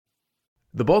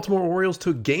The Baltimore Orioles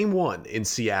took Game 1 in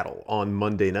Seattle on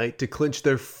Monday night to clinch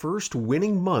their first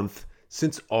winning month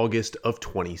since August of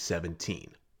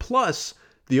 2017. Plus,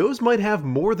 the O's might have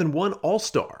more than one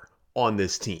All-Star on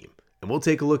this team, and we'll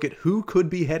take a look at who could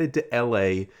be headed to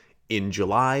LA in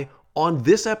July on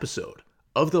this episode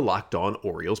of the Locked On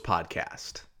Orioles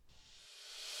podcast.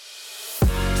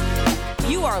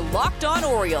 You are Locked On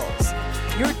Orioles,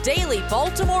 your daily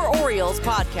Baltimore Orioles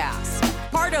podcast.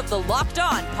 Part of the Locked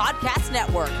On Podcast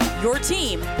Network, your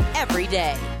team every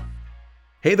day.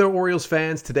 Hey there, Orioles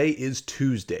fans. Today is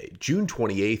Tuesday, June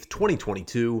 28th,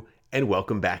 2022, and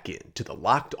welcome back in to the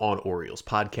Locked On Orioles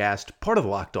podcast, part of the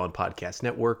Locked On Podcast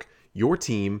Network, your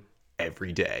team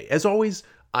every day. As always,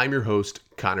 I'm your host,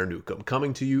 Connor Newcomb,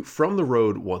 coming to you from the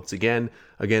road once again.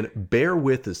 Again, bear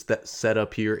with this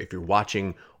setup here if you're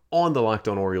watching on the Locked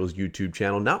On Orioles YouTube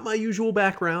channel. Not my usual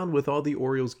background with all the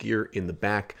Orioles gear in the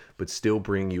back, but still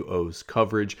bringing you O's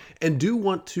coverage. And do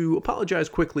want to apologize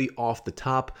quickly off the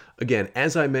top. Again,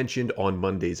 as I mentioned on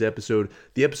Monday's episode,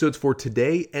 the episodes for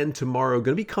today and tomorrow are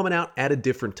going to be coming out at a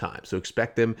different time. So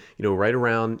expect them, right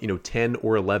around, 10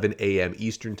 or 11 a.m.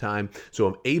 Eastern time. So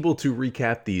I'm able to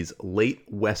recap these late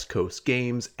West Coast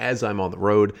games as I'm on the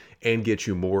road and get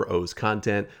you more O's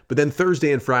content. But then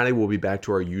Thursday and Friday, we'll be back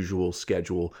to our usual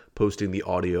schedule, posting the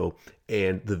audio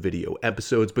and the video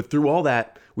episodes. But through all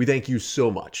that, we thank you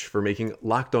so much for making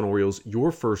Locked On Orioles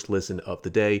your first listen of the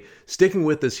day. Sticking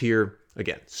with us here,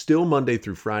 again, still Monday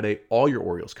through Friday, all your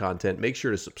Orioles content. Make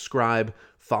sure to subscribe,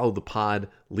 follow the pod,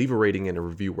 leave a rating and a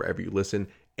review wherever you listen.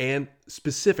 And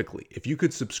specifically, if you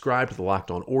could subscribe to the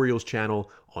Locked On Orioles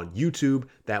channel on YouTube,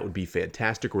 that would be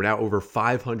fantastic. We're now over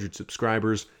 500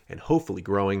 subscribers and hopefully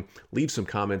growing. Leave some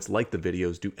comments, like the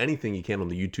videos, do anything you can on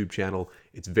the YouTube channel.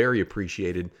 It's very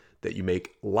appreciated that you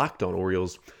make Locked On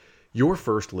Orioles your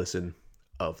first listen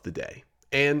of the day.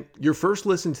 And your first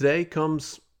listen today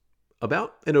comes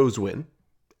about an O's win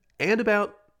and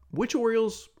about which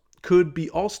Orioles could be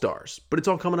All-Stars. But it's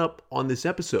all coming up on this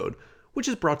episode, which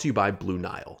is brought to you by Blue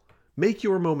Nile. Make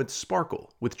your moments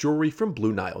sparkle with jewelry from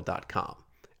BlueNile.com.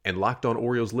 And Locked On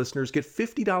Orioles listeners get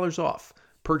 $50 off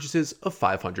purchases of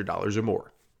 $500 or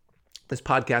more. This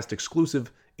podcast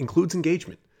exclusive includes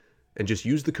engagement, and just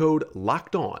use the code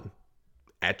LOCKEDON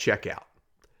at checkout.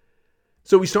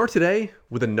 So we start today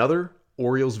with another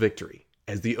Orioles victory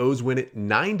as the O's win it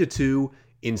 9-2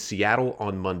 in Seattle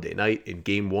on Monday night in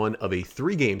Game 1 of a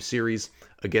 3-game series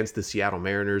against the Seattle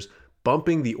Mariners,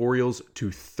 bumping the Orioles to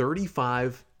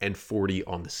 35-40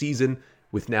 on the season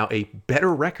with now a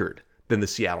better record than the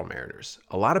Seattle Mariners.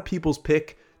 A lot of people's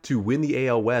pick to win the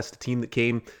AL West, a team that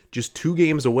came just 2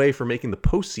 games away from making the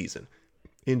postseason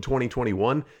in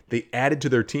 2021. They added to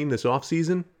their team this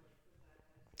offseason.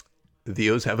 The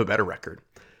O's have a better record.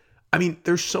 I mean,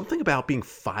 there's something about being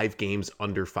 5 games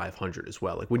under 500 as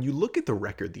well. Like when you look at the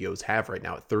record the O's have right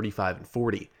now at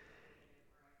 35-40,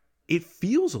 it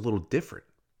feels a little different.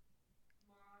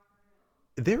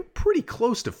 They're pretty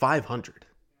close to 500.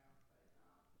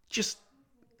 Just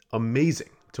amazing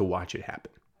to watch it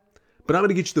happen. But I'm going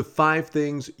to get you the 5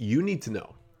 things you need to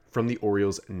know from the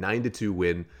Orioles' 9-2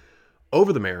 win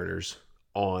over the Mariners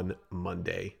on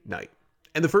Monday night.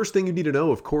 And the first thing you need to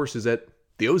know, of course, is that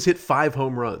the O's hit 5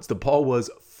 home runs. The ball was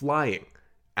flying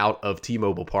out of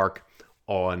T-Mobile Park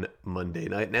on Monday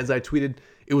night. And as I tweeted,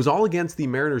 it was all against the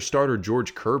Mariners starter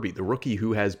George Kirby, the rookie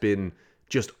who has been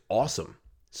just awesome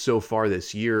so far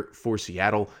this year for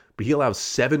Seattle. But he allows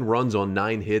 7 runs on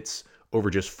 9 hits over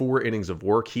just 4 innings of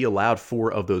work. He allowed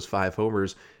 4 of those 5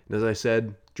 homers. And as I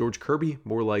said, George Kirby,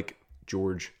 more like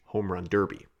George Home Run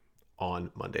Derby on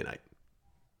Monday night.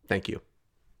 Thank you.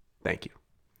 Thank you.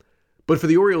 But for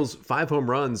the Orioles, 5 home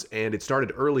runs, and it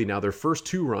started early. Now, their first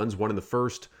 2 runs, one in the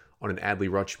first on an Adley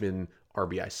Rutschman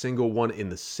RBI single, one in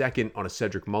the second on a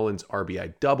Cedric Mullins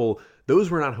RBI double. Those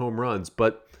were not home runs,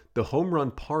 but the home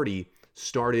run party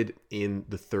started in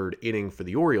the 3rd inning for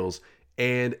the Orioles.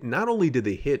 And not only did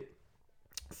they hit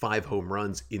 5 home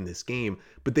runs in this game,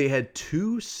 but they had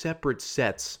 2 separate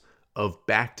sets of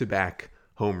back-to-back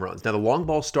home runs. Now, the long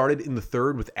ball started in the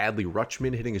 3rd with Adley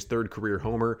Rutschman hitting his 3rd career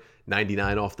homer,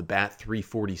 99 off the bat,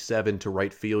 347 to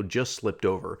right field, just slipped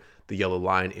over the yellow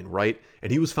line in right.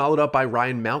 And he was followed up by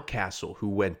Ryan Mountcastle, who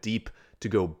went deep to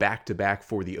go back-to-back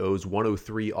for the O's,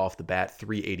 103 off the bat,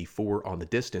 384 on the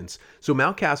distance. So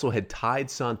Mountcastle had tied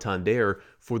Santander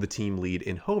for the team lead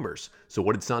in homers. So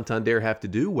what did Santander have to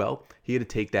do? Well, he had to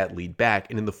take that lead back.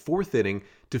 And in the 4th inning,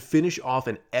 to finish off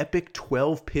an epic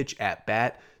 12-pitch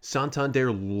at-bat,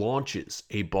 Santander launches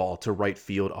a ball to right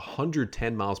field,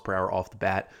 110 miles per hour off the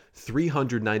bat,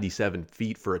 397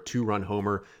 feet for a 2-run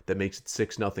homer that makes it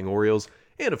 6-0 Orioles.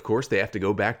 And of course, they have to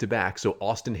go back-to-back. So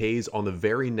Austin Hayes on the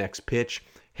very next pitch,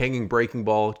 hanging breaking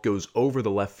ball, goes over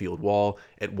the left field wall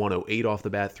at 108 off the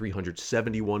bat,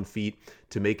 371 feet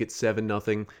to make it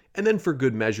 7-0. And then for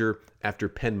good measure, after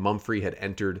Penn Mumphrey had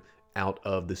entered out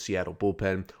of the Seattle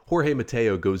bullpen, Jorge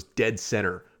Mateo goes dead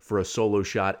center for a solo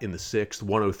shot in the sixth,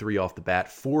 103 off the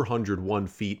bat, 401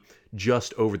 feet,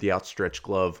 just over the outstretched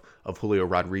glove of Julio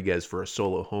Rodriguez for a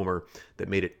solo homer that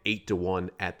made it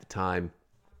 8-1 at the time.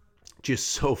 Just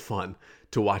so fun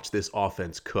to watch this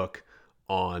offense cook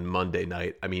on Monday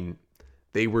night. I mean,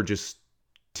 they were just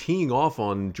teeing off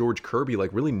on George Kirby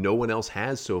like really no one else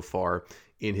has so far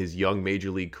in his young major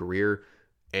league career.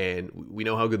 And we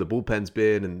know how good the bullpen's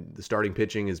been and the starting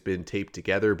pitching has been taped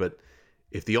together. But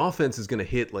if the offense is going to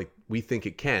hit like we think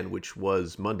it can, which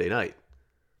was Monday night,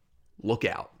 look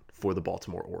out for the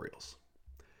Baltimore Orioles.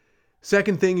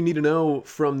 Second thing you need to know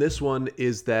from this one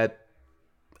is that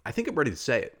I think I'm ready to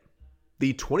say it.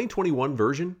 The 2021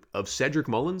 version of Cedric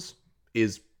Mullins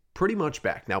is pretty much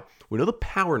back. Now, we know the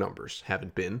power numbers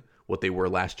haven't been what they were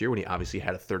last year when he obviously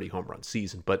had a 30 home run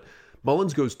season, but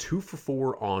Mullins goes 2 for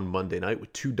 4 on Monday night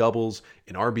with 2 doubles,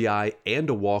 an RBI, and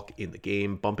a walk in the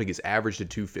game, bumping his average to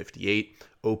 258,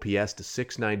 OPS to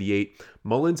 698.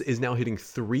 Mullins is now hitting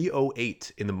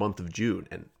 308 in the month of June,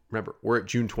 and remember, we're at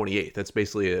June 28th. That's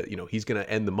basically he's going to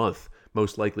end the month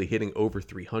most likely hitting over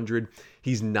 300.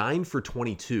 He's 9 for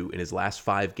 22 in his last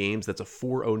 5 games. That's a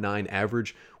 409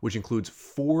 average, which includes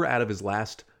 4 out of his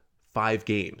last 5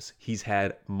 games. He's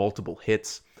had multiple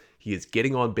hits. He is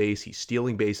getting on base. He's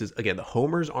stealing bases. Again, the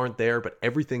homers aren't there, but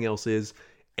everything else is.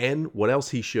 And what else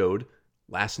he showed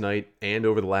last night and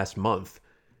over the last month,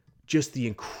 just the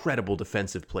incredible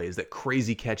defensive plays. That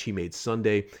crazy catch he made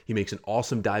Sunday. He makes an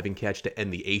awesome diving catch to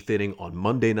end the 8th inning on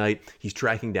Monday night. He's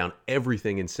tracking down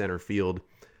everything in center field.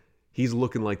 He's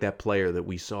looking like that player that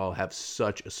we saw have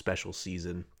such a special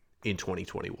season in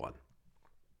 2021.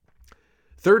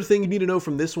 Third thing you need to know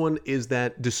from this one is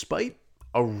that despite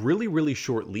a really, really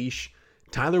short leash,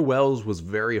 Tyler Wells was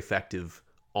very effective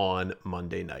on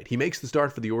Monday night. He makes the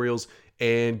start for the Orioles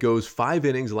and goes 5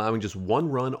 innings, allowing just 1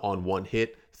 run on 1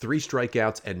 hit, 3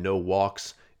 strikeouts, and no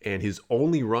walks. And his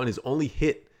only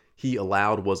hit he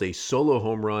allowed was a solo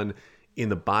home run in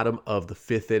the bottom of the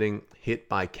 5th inning, hit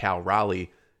by Cal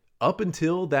Raleigh. Up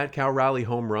until that Cal Raleigh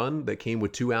home run that came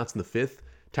with 2 outs in the 5th,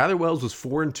 Tyler Wells was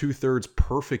 4 2/3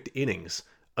 perfect innings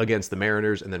against the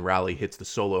Mariners, and then Raleigh hits the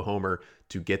solo homer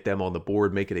to get them on the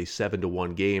board, make it a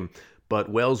 7-1 game. But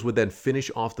Wells would then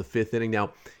finish off the 5th inning.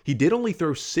 Now, he did only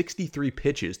throw 63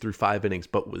 pitches through 5 innings,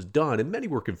 but was done, and many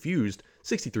were confused.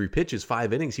 63 pitches,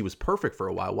 5 innings, he was perfect for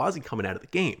a while. Why is he coming out of the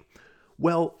game?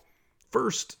 Well,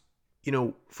 first,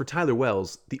 for Tyler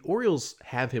Wells, the Orioles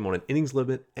have him on an innings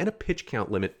limit and a pitch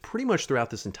count limit pretty much throughout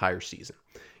this entire season.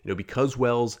 Because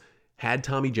Wells had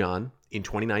Tommy John in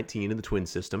 2019 in the Twins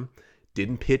system,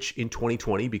 didn't pitch in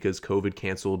 2020 because COVID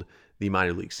canceled the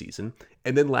minor league season.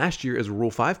 And then last year, as a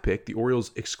Rule 5 pick, the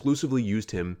Orioles exclusively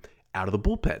used him out of the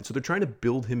bullpen. So they're trying to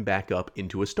build him back up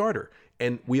into a starter.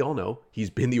 And we all know he's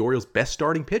been the Orioles' best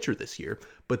starting pitcher this year,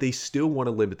 but they still want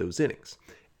to limit those innings.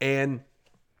 And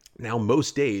now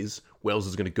most days, Wells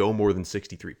is going to go more than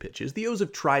 63 pitches. The O's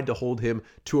have tried to hold him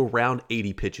to around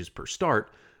 80 pitches per start.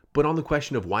 But on the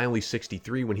question of why only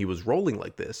 63 when he was rolling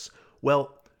like this,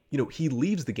 well, he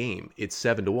leaves the game. It's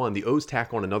 7-1. The O's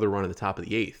tack on another run in the top of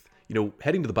the 8th.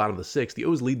 Heading to the bottom of the 6th, the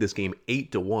O's lead this game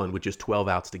 8-1 with just 12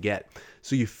 outs to get.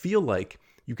 So you feel like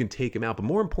you can take him out. But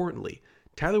more importantly,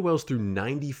 Tyler Wells threw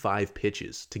 95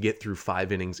 pitches to get through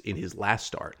 5 innings in his last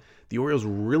start. The Orioles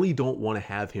really don't want to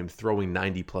have him throwing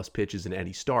 90-plus pitches in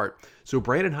any start. So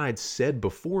Brandon Hyde said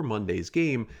before Monday's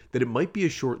game that it might be a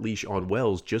short leash on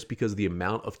Wells just because of the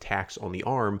amount of tacks on the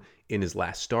arm in his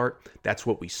last start. That's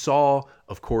what we saw.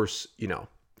 Of course,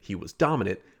 he was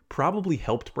dominant. Probably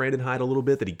helped Brandon Hyde a little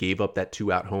bit that he gave up that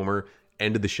 2-out homer,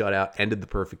 ended the shutout, ended the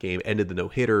perfect game, ended the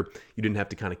no-hitter. You didn't have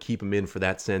to kind of keep him in for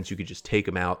that sense. You could just take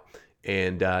him out.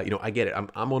 And, I get it.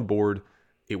 I'm on board.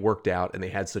 It worked out, and they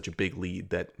had such a big lead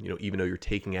that, even though you're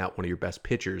taking out one of your best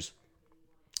pitchers,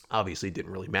 obviously it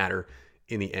didn't really matter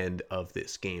in the end of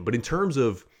this game. But in terms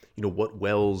of, what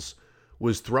Wells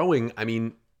was throwing, I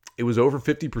mean, it was over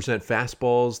 50%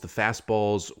 fastballs. The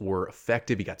fastballs were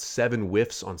effective. He got 7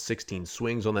 whiffs on 16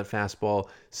 swings on that fastball.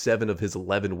 7 of his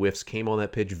 11 whiffs came on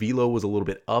that pitch. Velo was a little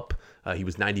bit up. He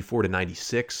was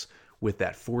 94-96 with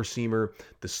that 4-seamer.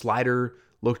 The slider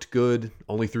looked good,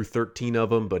 only threw 13 of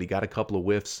them, but he got a couple of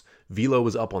whiffs. Velo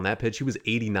was up on that pitch. He was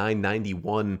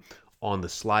 89-91 on the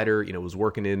slider. Was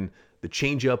working in the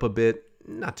changeup a bit.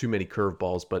 Not too many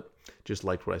curveballs, but just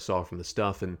liked what I saw from the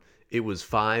stuff. And it was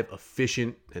 5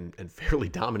 efficient and fairly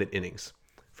dominant innings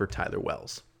for Tyler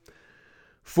Wells.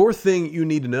 Fourth thing you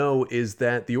need to know is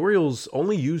that the Orioles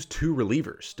only used 2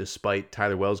 relievers despite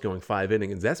Tyler Wells going 5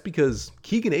 innings. That's because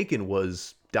Keegan Akin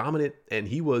was dominant and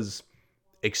he was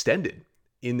extended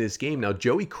in this game. Now,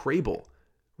 Joey Krehbiel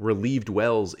relieved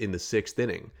Wells in the 6th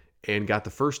inning and got the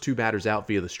first 2 batters out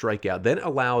via the strikeout, then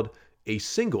allowed a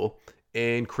single,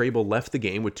 and Krehbiel left the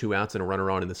game with 2 outs and a runner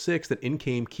on in the 6th, and in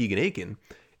came Keegan Akin.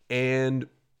 And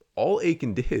all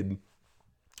Akin did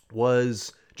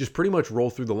was just pretty much roll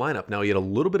through the lineup. Now, he had a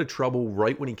little bit of trouble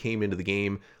right when he came into the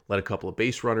game, let a couple of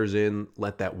base runners in,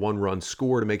 let that 1 run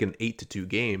score to make it an 8-2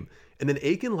 game. And then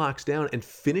Akin locks down and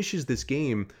finishes this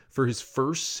game for his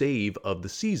first save of the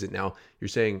season. Now, you're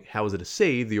saying, how is it a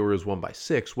save? The Orioles won by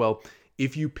 6. Well,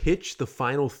 if you pitch the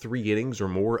final 3 innings or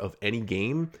more of any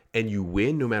game and you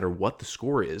win no matter what the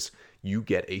score is, you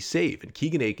get a save. And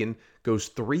Keegan Akin goes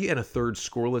 3 1/3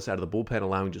 scoreless out of the bullpen,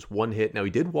 allowing just 1 hit. Now, he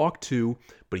did walk 2,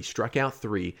 but he struck out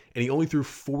 3, and he only threw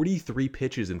 43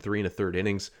 pitches in 3 1/3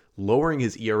 innings, lowering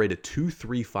his ERA to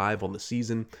 2.35 on the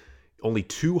season. Only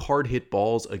 2 hard hit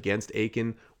balls against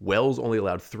Akin. Wells only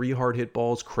allowed 3 hard hit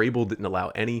balls. Krehbiel didn't allow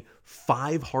any.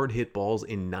 5 hard hit balls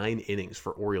in 9 innings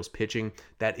for Orioles pitching.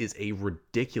 That is a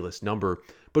ridiculous number.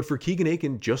 But for Keegan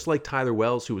Akin, just like Tyler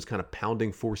Wells, who was kind of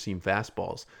pounding 4-seam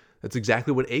fastballs, that's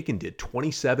exactly what Akin did.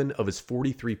 27 of his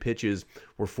 43 pitches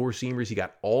were 4-seamers. He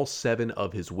got all 7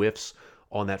 of his whiffs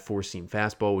on that 4-seam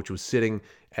fastball, which was sitting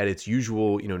at its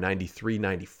usual, 93,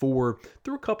 94.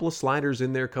 Threw a couple of sliders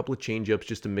in there, a couple of changeups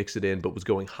just to mix it in, but was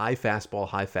going high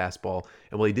fastball.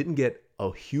 And while he didn't get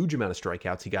a huge amount of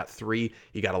strikeouts, he got 3.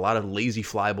 He got a lot of lazy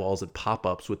fly balls and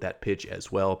pop-ups with that pitch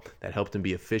as well. That helped him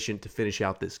be efficient to finish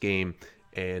out this game.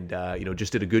 And,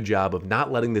 just did a good job of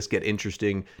not letting this get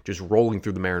interesting, just rolling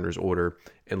through the Mariners' order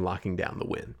and locking down the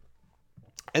win.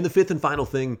 And the 5th and final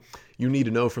thing you need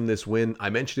to know from this win, I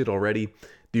mentioned it already,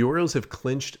 the Orioles have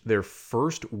clinched their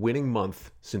first winning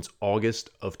month since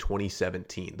August of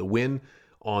 2017. The win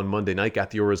on Monday night got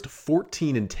the Orioles to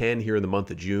 14-10 here in the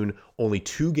month of June. Only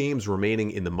 2 games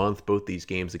remaining in the month, both these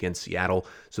games against Seattle,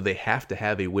 so they have to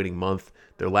have a winning month.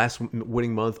 Their last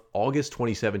winning month, August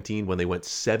 2017, when they went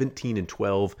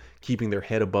 17-12, keeping their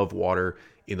head above water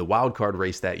in the wild card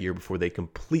race that year before they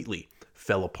completely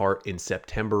fell apart in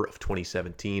September of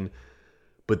 2017.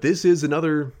 But this is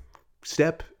another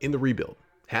step in the rebuild.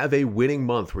 Have a winning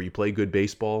month where you play good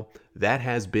baseball. That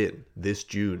has been this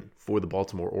June for the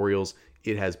Baltimore Orioles.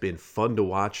 It has been fun to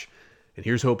watch. And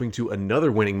here's hoping to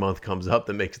another winning month comes up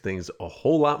that makes things a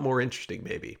whole lot more interesting,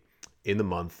 maybe, in the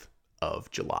month of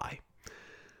July.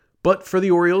 But for the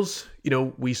Orioles,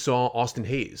 we saw Austin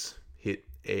Hayes hit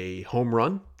a home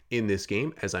run in this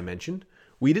game, as I mentioned.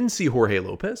 We didn't see Jorge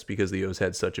Lopez because the O's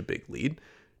had such a big lead.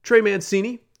 Trey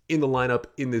Mancini in the lineup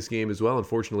in this game as well.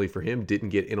 Unfortunately for him, didn't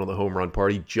get in on the home run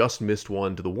party. Just missed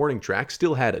one to the warning track.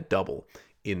 Still had a double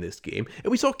in this game.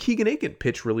 And we saw Keegan Akin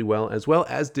pitch really well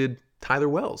as did Tyler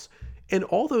Wells. And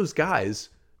all those guys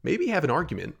maybe have an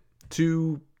argument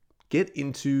to get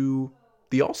into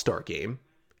the All-Star game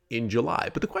in July.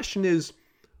 But the question is,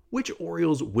 which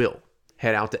Orioles will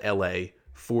head out to LA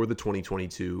for the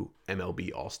 2022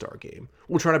 MLB All-Star Game?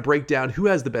 We'll try to break down who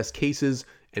has the best cases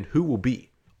and who will be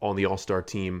on the All-Star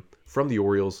team from the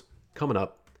Orioles coming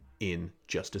up in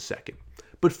just a second.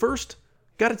 But first,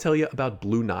 got to tell you about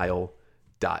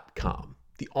BlueNile.com,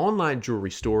 the online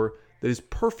jewelry store that is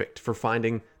perfect for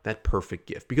finding that perfect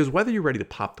gift. Because whether you're ready to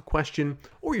pop the question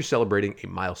or you're celebrating a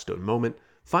milestone moment,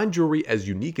 find jewelry as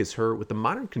unique as her with the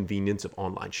modern convenience of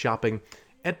online shopping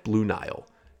at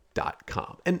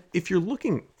BlueNile.com. And if you're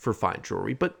looking for fine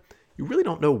jewelry, but you really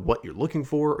don't know what you're looking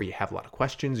for, or you have a lot of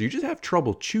questions, or you just have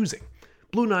trouble choosing,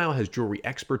 Blue Nile has jewelry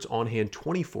experts on hand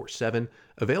 24/7,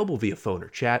 available via phone or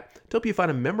chat to help you find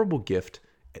a memorable gift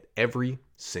at every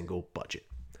single budget.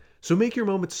 So make your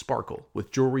moments sparkle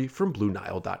with jewelry from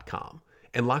BlueNile.com.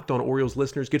 And Locked On Orioles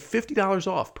listeners get $50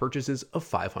 off purchases of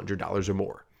 $500 or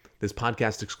more. This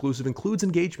podcast exclusive includes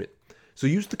engagement, so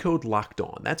use the code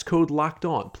LOCKEDON. That's code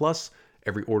LOCKEDON. Plus,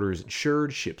 every order is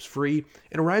insured, ships free,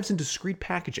 and arrives in discreet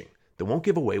packaging that won't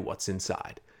give away what's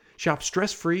inside. Shop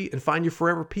stress-free and find your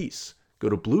forever piece. Go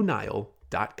to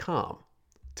BlueNile.com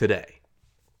today.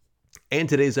 And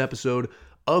today's episode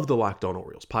of the Locked On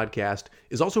Orioles podcast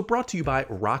is also brought to you by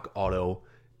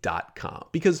RockAuto.com.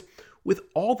 Because with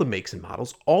all the makes and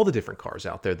models, all the different cars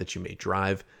out there that you may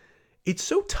drive, it's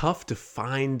so tough to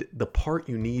find the part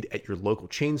you need at your local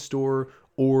chain store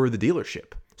or the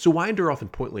dealership. So why endure often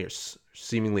pointless or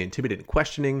seemingly intimidating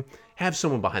questioning? Have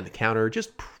someone behind the counter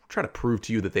just try to prove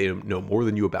to you that they know more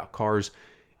than you about cars.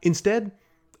 Instead,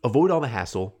 avoid all the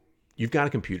hassle. You've got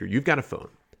a computer, you've got a phone.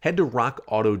 Head to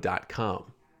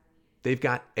RockAuto.com they've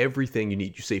got everything you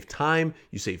need. You save time,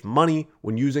 you save money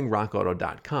when using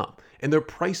rockauto.com. And their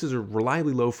prices are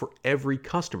reliably low for every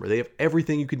customer. They have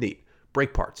everything you could need.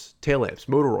 Brake parts, tail lamps,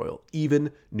 motor oil,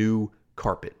 even new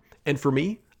carpet. And for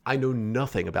me, I know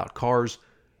nothing about cars,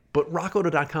 but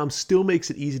rockauto.com still makes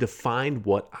it easy to find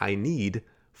what I need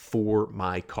for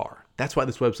my car. That's why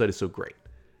this website is so great.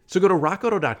 So go to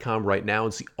rockauto.com right now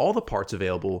and see all the parts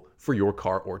available for your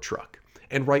car or truck.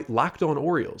 And write Locked On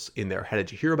Orioles in their How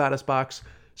Did You Hear About Us box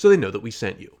so they know that we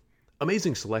sent you.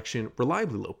 Amazing selection,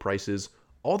 reliably low prices,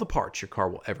 all the parts your car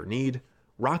will ever need.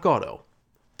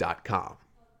 rockauto.com.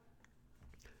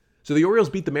 So the Orioles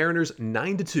beat the Mariners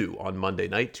 9-2 on Monday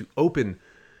night to open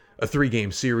a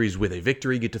 3-game series with a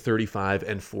victory, get to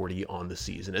 35-40 on the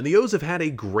season. And the O's have had a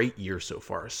great year so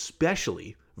far,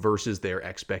 especially versus their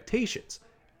expectations.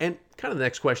 And kind of the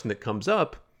next question that comes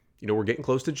up, we're getting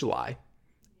close to July.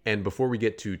 And before we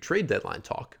get to trade deadline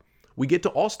talk, we get to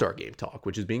All-Star Game talk,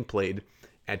 which is being played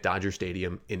at Dodger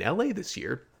Stadium in LA this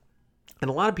year. And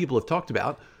a lot of people have talked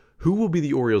about who will be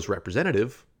the Orioles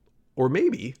representative, or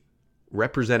maybe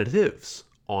representatives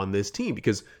on this team.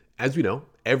 Because as we know,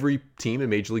 every team in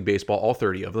Major League Baseball, all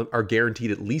 30 of them, are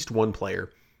guaranteed at least one player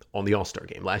on the All-Star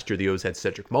Game. Last year, the O's had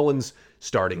Cedric Mullins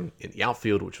starting in the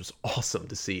outfield, which was awesome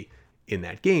to see in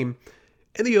that game.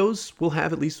 And the O's will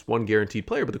have at least one guaranteed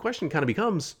player. But the question kind of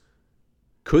becomes,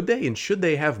 could they and should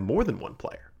they have more than one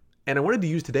player? And I wanted to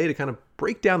use today to kind of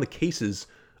break down the cases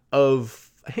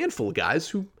of a handful of guys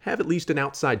who have at least an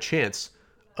outside chance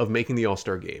of making the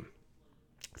All-Star Game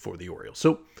for the Orioles.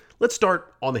 So let's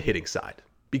start on the hitting side,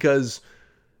 because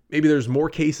maybe there's more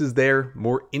cases there,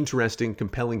 more interesting,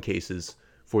 compelling cases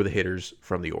for the hitters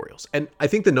from the Orioles. And I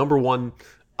think the number one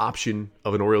option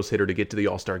of an Orioles hitter to get to the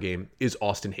All-Star Game is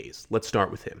Austin Hays. Let's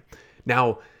start with him.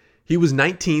 Now, he was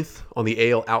 19th on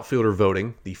the AL outfielder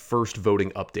voting, the first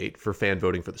voting update for fan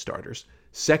voting for the starters.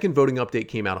 Second voting update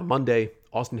came out on Monday.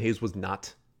 Austin Hays was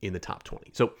not in the top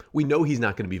 20. So we know he's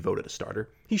not going to be voted a starter.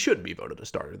 He shouldn't be voted a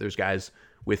starter. There's guys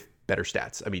with better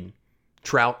stats. I mean,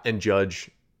 Trout and Judge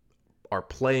are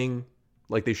playing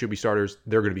like they should be starters.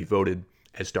 They're going to be voted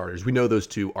as starters. We know those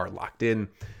two are locked in.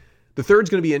 The third's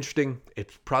going to be interesting.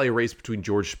 It's probably a race between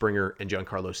George Springer and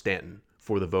Giancarlo Stanton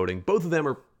for the voting. Both of them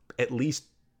are at least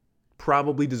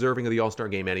probably deserving of the All-Star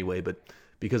Game anyway, but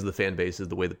because of the fan base is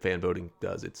the way that fan voting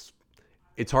does, it's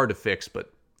hard to fix,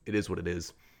 but it is what it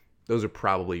is. Those are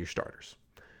probably your starters.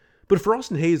 But for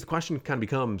Austin Hays, the question kind of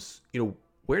becomes,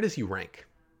 where does he rank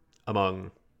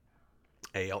among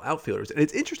AL outfielders? And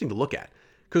it's interesting to look at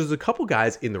because there's a couple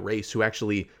guys in the race who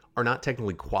actually are not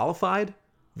technically qualified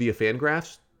via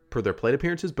Fangraphs per their plate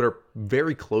appearances, but are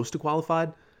very close to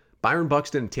qualified. Byron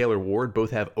Buxton and Taylor Ward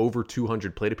both have over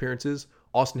 200 plate appearances.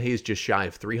 Austin Hays just shy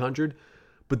of 300.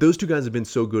 But those two guys have been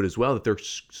so good as well that they're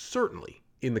certainly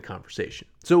in the conversation.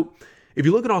 So if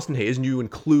you look at Austin Hays and you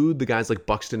include the guys like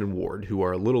Buxton and Ward, who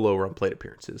are a little lower on plate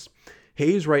appearances,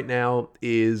 Hays right now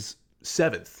is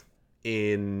 7th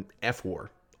in FWAR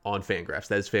on Fangraphs.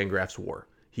 That is Fangraphs WAR.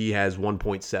 He has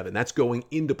 1.7. That's going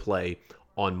into play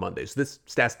on Monday. So this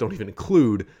stats don't even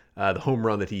include the home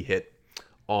run that he hit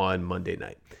on Monday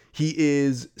night. He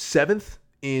is 7th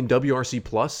in WRC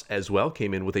Plus as well.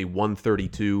 Came in with a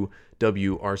 132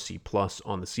 WRC Plus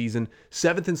on the season.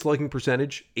 7th in slugging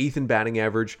percentage, 8th in batting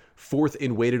average, 4th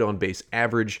in weighted on base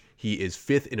average. He is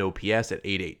 5th in OPS at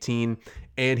 818.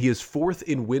 And he is 4th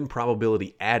in win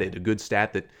probability added, a good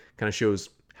stat that kind of shows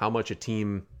how much a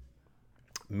team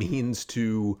means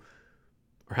to,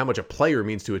 or how much a player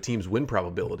means to a team's win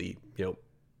probability,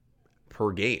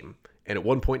 per game. And at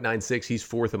 1.96, he's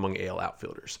 4th among AL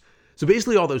outfielders. So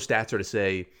basically all those stats are to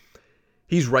say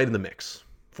he's right in the mix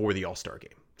for the All-Star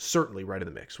Game. Certainly right in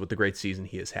the mix with the great season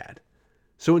he has had.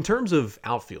 So in terms of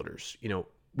outfielders,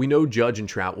 we know Judge and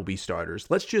Trout will be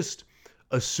starters. Let's just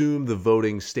assume the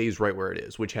voting stays right where it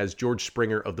is, which has George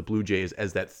Springer of the Blue Jays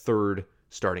as that third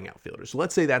starting outfielder. So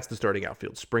let's say that's the starting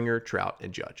outfield: Springer, Trout,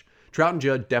 and Judge. Trout and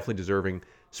Judge definitely deserving.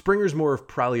 Springer's more of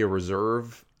probably a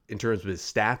reserve in terms of his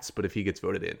stats, but if he gets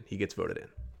voted in, he gets voted in.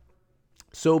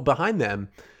 So behind them,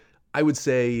 I would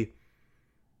say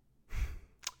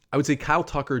Kyle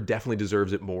Tucker definitely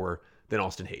deserves it more than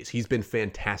Austin Hays. He's been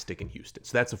fantastic in Houston.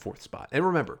 So that's a 4th spot. And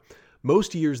remember,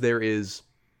 most years there is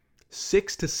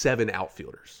 6 to 7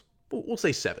 outfielders. We'll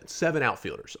say 7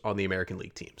 outfielders on the American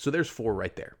League team. So there's 4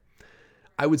 right there.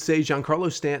 I would say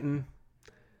Giancarlo Stanton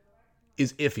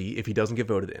is iffy if he doesn't get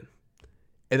voted in.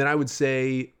 And then I would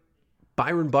say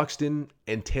Byron Buxton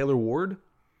and Taylor Ward,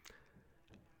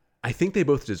 I think they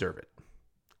both deserve it.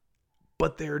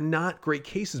 But they're not great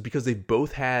cases because they've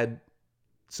both had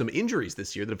some injuries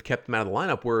this year that have kept them out of the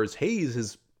lineup, whereas Hays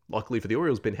has, luckily for the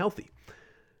Orioles, been healthy.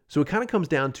 So it kind of comes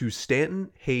down to Stanton,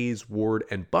 Hayes, Ward,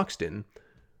 and Buxton.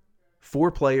 4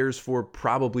 players for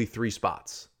probably 3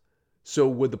 spots. So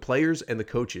would the players and the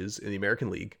coaches in the American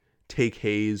League take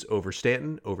Hayes over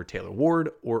Stanton, over Taylor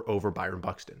Ward, or over Byron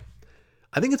Buxton?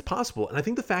 I think it's possible. And I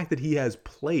think the fact that he has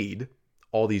played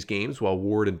all these games while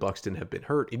Ward and Buxton have been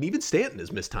hurt, and even Stanton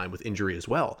has missed time with injury as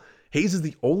well. Hayes is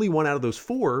the only one out of those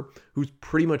 4 who's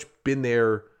pretty much been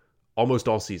there almost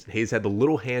all season. Hayes had the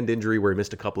little hand injury where he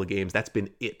missed a couple of games. That's been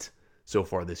it so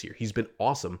far this year. He's been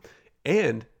awesome.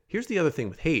 And here's the other thing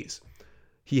with Hayes.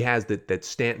 He has that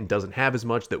Stanton doesn't have as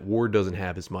much, that Ward doesn't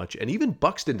have as much, and even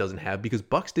Buxton doesn't have, because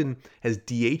Buxton has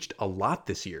DH'd a lot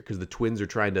this year because the Twins are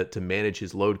trying to manage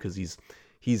his load because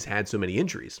he's had so many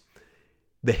injuries.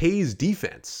 The Hayes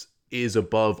defense is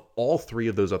above all 3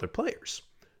 of those other players.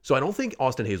 So I don't think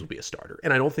Austin Hayes will be a starter,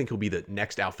 and I don't think he'll be the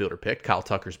next outfielder pick. Kyle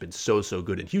Tucker's been so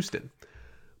good in Houston.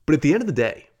 But at the end of the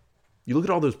day, you look at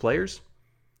all those players,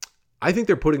 I think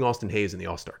they're putting Austin Hayes in the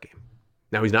All-Star game.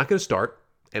 Now, he's not going to start,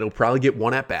 and he'll probably get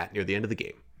one at-bat near the end of the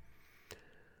game.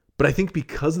 But I think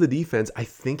because of the defense, I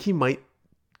think he might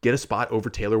get a spot over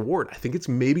Taylor Ward. I think it's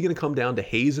maybe going to come down to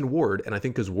Hayes and Ward, and I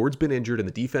think because Ward's been injured and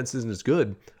the defense isn't as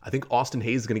good, I think Austin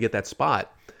Hayes is going to get that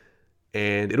spot.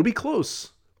 And it'll be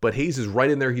close, but Hayes is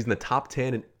right in there. He's in the top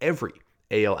 10 in every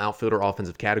AL outfielder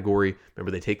offensive category.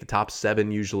 Remember, they take the top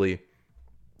 7 usually.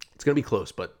 It's going to be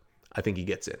close, but I think he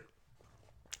gets in.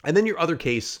 And then your other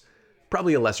case,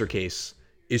 probably a lesser case,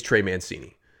 is Trey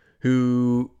Mancini,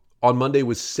 who on Monday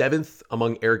was 7th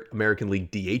among American League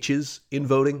DHs in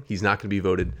voting. He's not going to be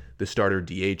voted the starter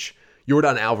DH.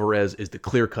 Yordan Alvarez is the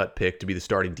clear-cut pick to be the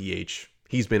starting DH.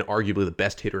 He's been arguably the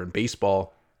best hitter in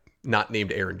baseball, not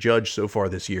named Aaron Judge so far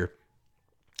this year.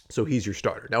 So he's your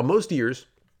starter. Now, most years,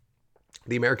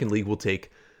 the American League will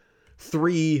take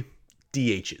 3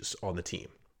 DHs on the team.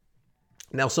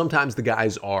 Now, sometimes the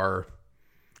guys are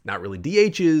not really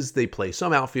DHs. They play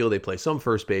some outfield, they play some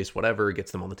first base, whatever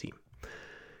gets them on the team.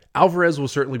 Alvarez will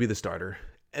certainly be the starter.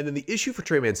 And then the issue for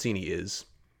Trey Mancini is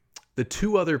the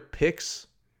 2 other picks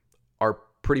are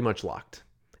pretty much locked.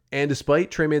 And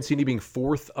despite Trey Mancini being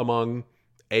 4th among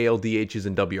AL DHs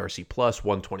in WRC+,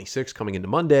 126 coming into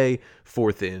Monday,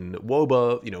 4th in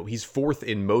WOBA, he's 4th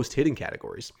in most hitting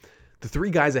categories. The 3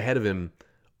 guys ahead of him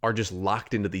are just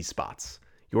locked into these spots.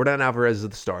 Yordan Alvarez is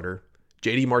the starter,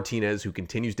 JD Martinez, who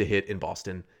continues to hit in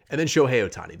Boston, and then Shohei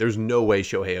Ohtani. There's no way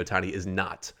Shohei Ohtani is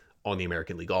not on the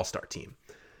American League All-Star team.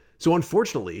 So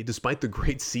unfortunately, despite the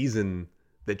great season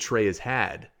that Trey has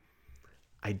had,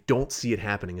 I don't see it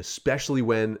happening, especially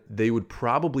when they would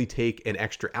probably take an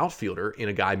extra outfielder in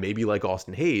a guy maybe like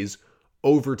Austin Hayes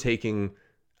over taking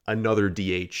another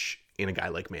DH in a guy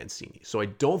like Mancini. So I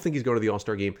don't think he's going to the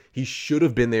All-Star game. He should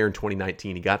have been there in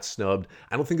 2019. He got snubbed.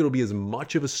 I don't think it'll be as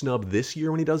much of a snub this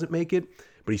year when he doesn't make it,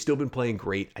 but he's still been playing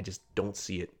great. I just don't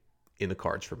see it in the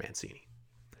cards for Mancini.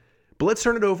 But let's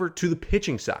turn it over to the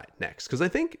pitching side next, because I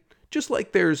think just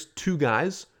like there's 2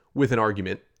 guys with an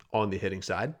argument on the hitting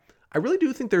side, I really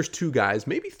do think there's 2 guys,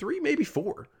 maybe 3, maybe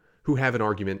 4, who have an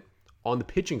argument on the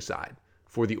pitching side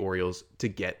for the Orioles to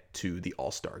get to the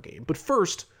All-Star game. But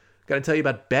first, got to tell you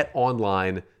about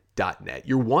betonline.net,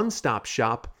 your one-stop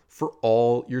shop for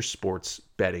all your sports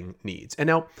betting needs. And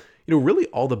now, really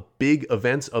all the big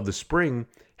events of the spring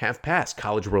have passed.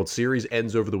 College World Series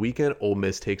ends over the weekend. Ole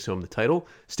Miss takes home the title.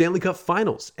 Stanley Cup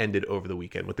Finals ended over the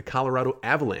weekend with the Colorado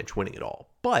Avalanche winning it all.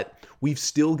 But we've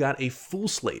still got a full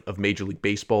slate of Major League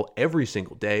Baseball every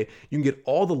single day. You can get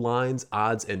all the lines,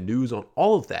 odds, and news on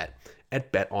all of that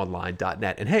at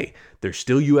betonline.net. And hey, there's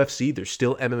still UFC, there's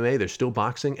still MMA, there's still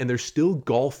boxing, and there's still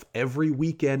golf every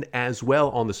weekend as well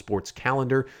on the sports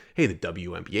calendar. Hey, the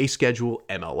WNBA schedule,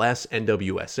 MLS,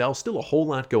 NWSL, still a whole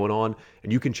lot going on,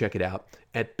 and you can check it out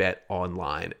at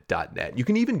betonline.net. You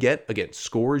can even get, again,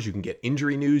 scores, you can get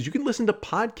injury news, you can listen to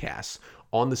podcasts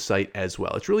on the site as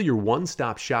well. It's really your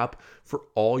one-stop shop for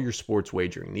all your sports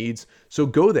wagering needs. So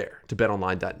go there to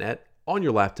betonline.net on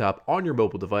your laptop, on your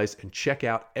mobile device, and check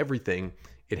out everything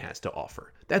it has to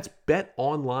offer. That's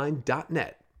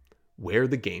betonline.net, where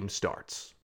the game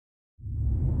starts.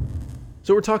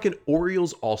 So we're talking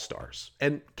Orioles All-Stars,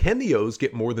 and can the O's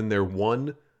get more than their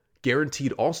one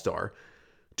guaranteed All-Star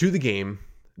to the game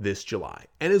this July?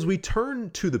 And as we turn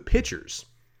to the pitchers,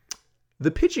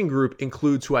 the pitching group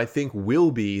includes who I think will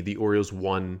be the Orioles'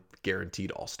 one guaranteed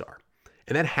All-Star,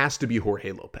 and that has to be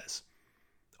Jorge Lopez.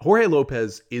 Jorge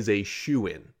Lopez is a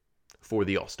shoo-in for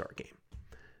the All-Star game.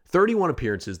 31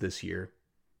 appearances this year,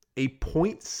 a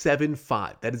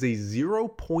 .75. That is a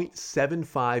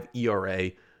 0.75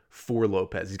 ERA for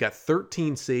Lopez. He's got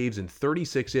 13 saves in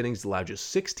 36 innings, allowed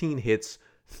just 16 hits,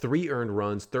 3 earned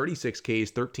runs, 36 Ks,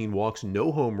 13 walks,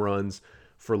 no home runs,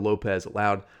 for Lopez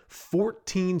allowed.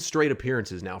 14 straight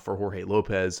appearances now for Jorge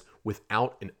Lopez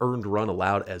without an earned run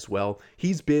allowed as well.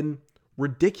 He's been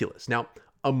ridiculous. Now,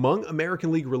 among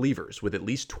American League relievers with at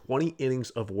least 20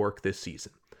 innings of work this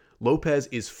season, Lopez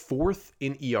is fourth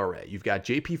in ERA. You've got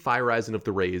JP Feyereisen of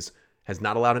the Rays, has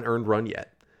not allowed an earned run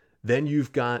yet. Then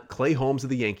you've got Clay Holmes of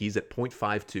the Yankees at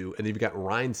 .52, and then you've got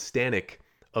Ryan Stanek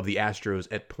of the Astros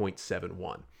at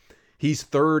 .71. He's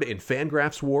third in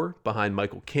Fangraphs WAR behind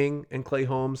Michael King and Clay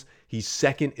Holmes. He's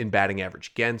second in batting average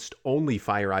against. Only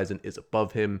Feyereisen is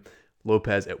above him.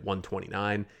 Lopez at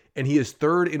 129. And he is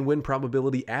third in win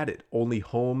probability added. Only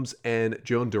Holmes and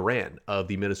Joan Duran of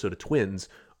the Minnesota Twins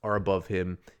are above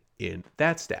him in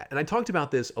that stat. And I talked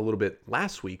about this a little bit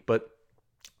last week, but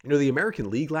the American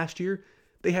League last year,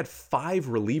 they had 5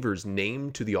 relievers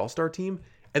named to the All-Star team,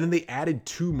 and then they added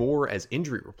 2 more as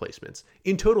injury replacements.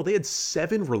 In total, they had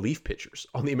 7 relief pitchers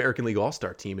on the American League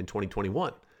All-Star team in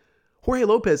 2021. Jorge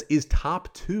Lopez is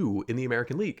top 2 in the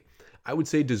American League. I would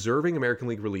say deserving American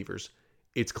League relievers,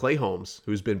 it's Clay Holmes,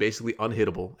 who's been basically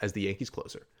unhittable as the Yankees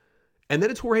closer. And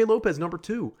then it's Jorge Lopez, number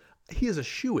 2. He is a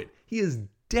shoo-in. He is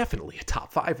definitely a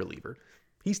top 5 reliever.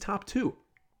 He's top 2.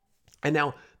 And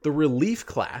now the relief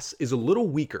class is a little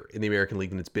weaker in the American League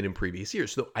than it's been in previous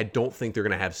years. So I don't think they're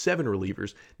going to have 7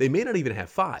 relievers. They may not even have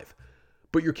 5.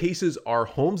 But your cases are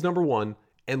Holmes number 1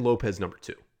 and Lopez number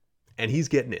 2. And he's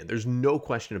getting in. There's no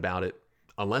question about it.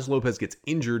 Unless Lopez gets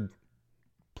injured,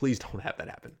 please don't have that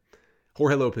happen.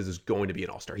 Jorge Lopez is going to be an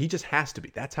all-star. He just has to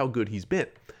be. That's how good he's been.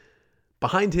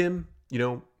 Behind him,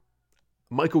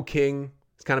 Michael King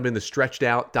has kind of been the stretched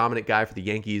out, dominant guy for the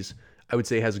Yankees. I would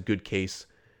say has a good case.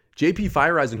 JP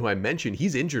Feyereisen, who I mentioned,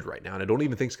 he's injured right now, and I don't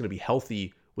even think he's going to be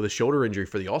healthy with a shoulder injury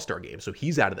for the All-Star game. So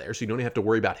he's out of there, so you don't even have to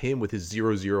worry about him with his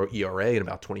 0.0 ERA in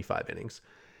about 25 innings.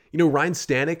 Ryan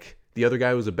Stanek, the other guy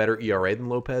who was a better ERA than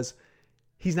Lopez,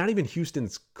 he's not even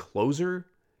Houston's closer.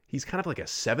 He's kind of like a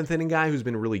 7th inning guy who's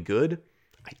been really good.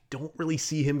 I don't really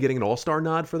see him getting an All-Star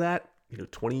nod for that.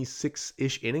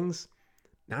 26-ish innings.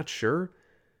 Not sure.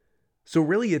 So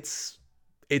really it's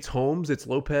Holmes, it's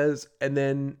Lopez, and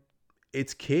then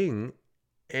it's King.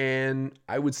 And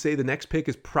I would say the next pick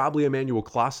is probably Emmanuel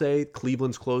Clase,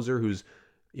 Cleveland's closer, who's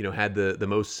had the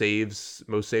most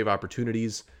save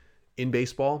opportunities in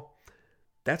baseball.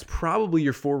 That's probably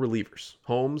your 4 relievers: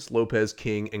 Holmes, Lopez,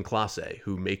 King, and Clase,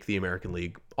 who make the American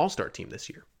League All-Star team this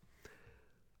year.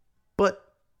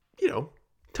 But,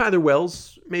 Tyler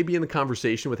Wells may be in the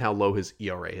conversation with how low his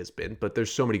ERA has been, but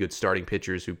there's so many good starting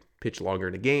pitchers who pitch longer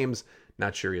into games.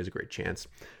 Not sure he has a great chance.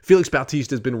 Felix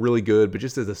Bautista has been really good, but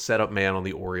just as a setup man on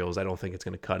the Orioles, I don't think it's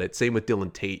going to cut it. Same with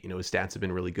Dylan Tate. His stats have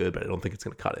been really good, but I don't think it's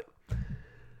going to cut it.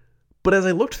 But as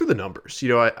I looked through the numbers,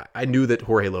 I knew that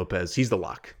Jorge Lopez, he's the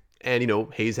lock. And,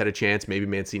 Hayes had a chance. Maybe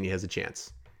Mancini has a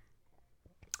chance.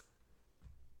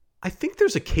 I think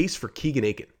there's a case for Keegan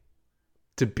Akin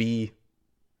to be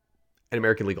an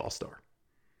American League All-Star.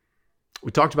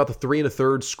 We talked about the 3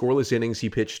 1/3 scoreless innings he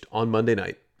pitched on Monday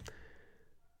night.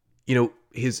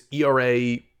 His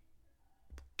ERA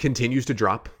continues to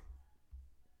drop.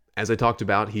 As I talked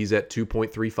about, he's at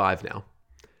 2.35 now.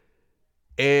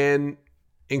 And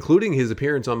including his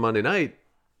appearance on Monday night,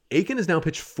 Akin has now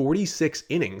pitched 46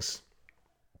 innings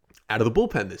out of the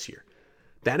bullpen this year.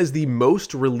 That is the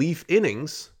most relief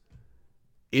innings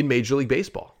in Major League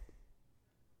Baseball.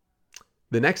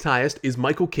 The next highest is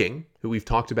Michael King, who we've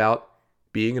talked about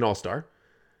being an all-star.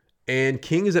 And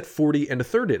King is at 40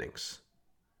 1/3 innings.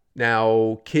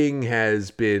 Now, King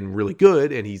has been really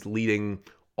good, and he's leading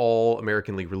all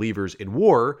American League relievers in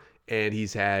WAR, and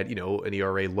he's had, an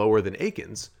ERA lower than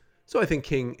Akin's. So I think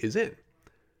King is in.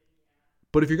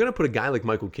 But if you're going to put a guy like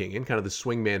Michael King in, kind of the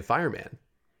swingman, fireman,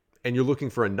 and you're looking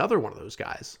for another one of those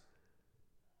guys,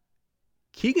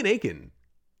 Keegan Akin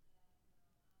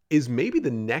is maybe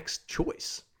the next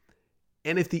choice.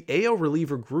 And if the AL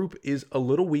reliever group is a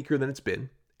little weaker than it's been,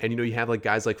 and you have like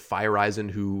guys like Feyereisen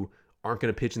who aren't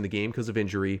going to pitch in the game because of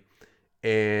injury,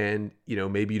 and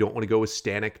maybe you don't want to go with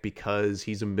Stanek because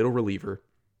he's a middle reliever,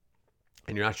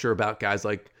 and you're not sure about guys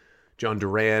like John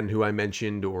Duran, who I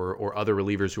mentioned, or other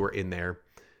relievers who are in there.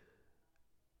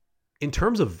 In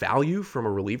terms of value from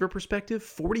a reliever perspective,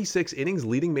 46 innings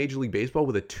leading Major League Baseball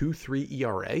with a 2.3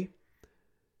 ERA,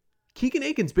 Keegan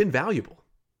Akin's been valuable.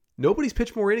 Nobody's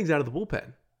pitched more innings out of the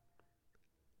bullpen.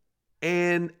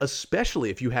 And especially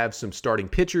if you have some starting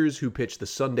pitchers who pitch the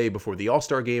Sunday before the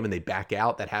All-Star game and they back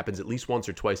out, that happens at least once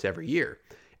or twice every year,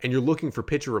 and you're looking for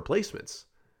pitcher replacements,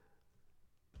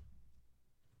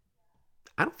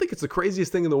 I don't think it's the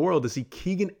craziest thing in the world to see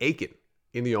Keegan Akin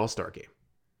in the All-Star game.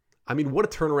 I mean, what a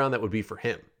turnaround that would be for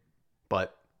him.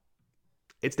 But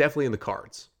it's definitely in the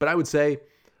cards. But I would say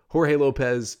Jorge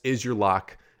Lopez is your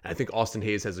lock. I think Austin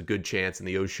Hayes has a good chance, and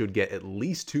the O's should get at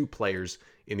least 2 players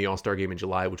in the All-Star game in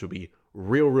July, which would be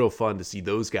real fun to see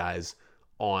those guys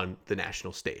on the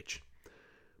national stage.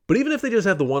 But even if they just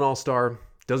have the one All-Star,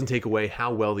 doesn't take away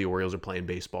how well the Orioles are playing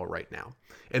baseball right now.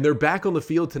 And they're back on the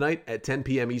field tonight at 10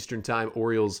 p.m. Eastern Time,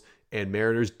 Orioles and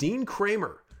Mariners. Dean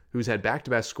Kramer, who's had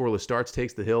back-to-back scoreless starts,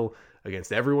 takes the hill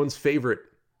against everyone's favorite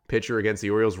pitcher against the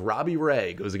Orioles. Robbie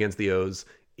Ray goes against the O's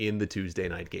in the Tuesday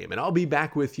night game. And I'll be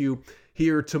back with you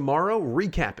here tomorrow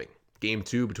recapping Game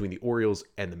 2 between the Orioles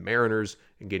and the Mariners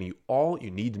and getting you all you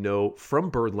need to know from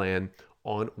Birdland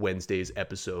on Wednesday's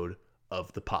episode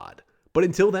of the pod. But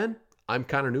until then, I'm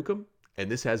Connor Newcomb,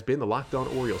 and this has been the Locked On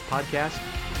Orioles podcast,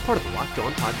 part of the Locked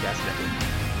On Podcast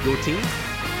Network. Your team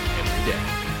every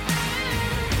day.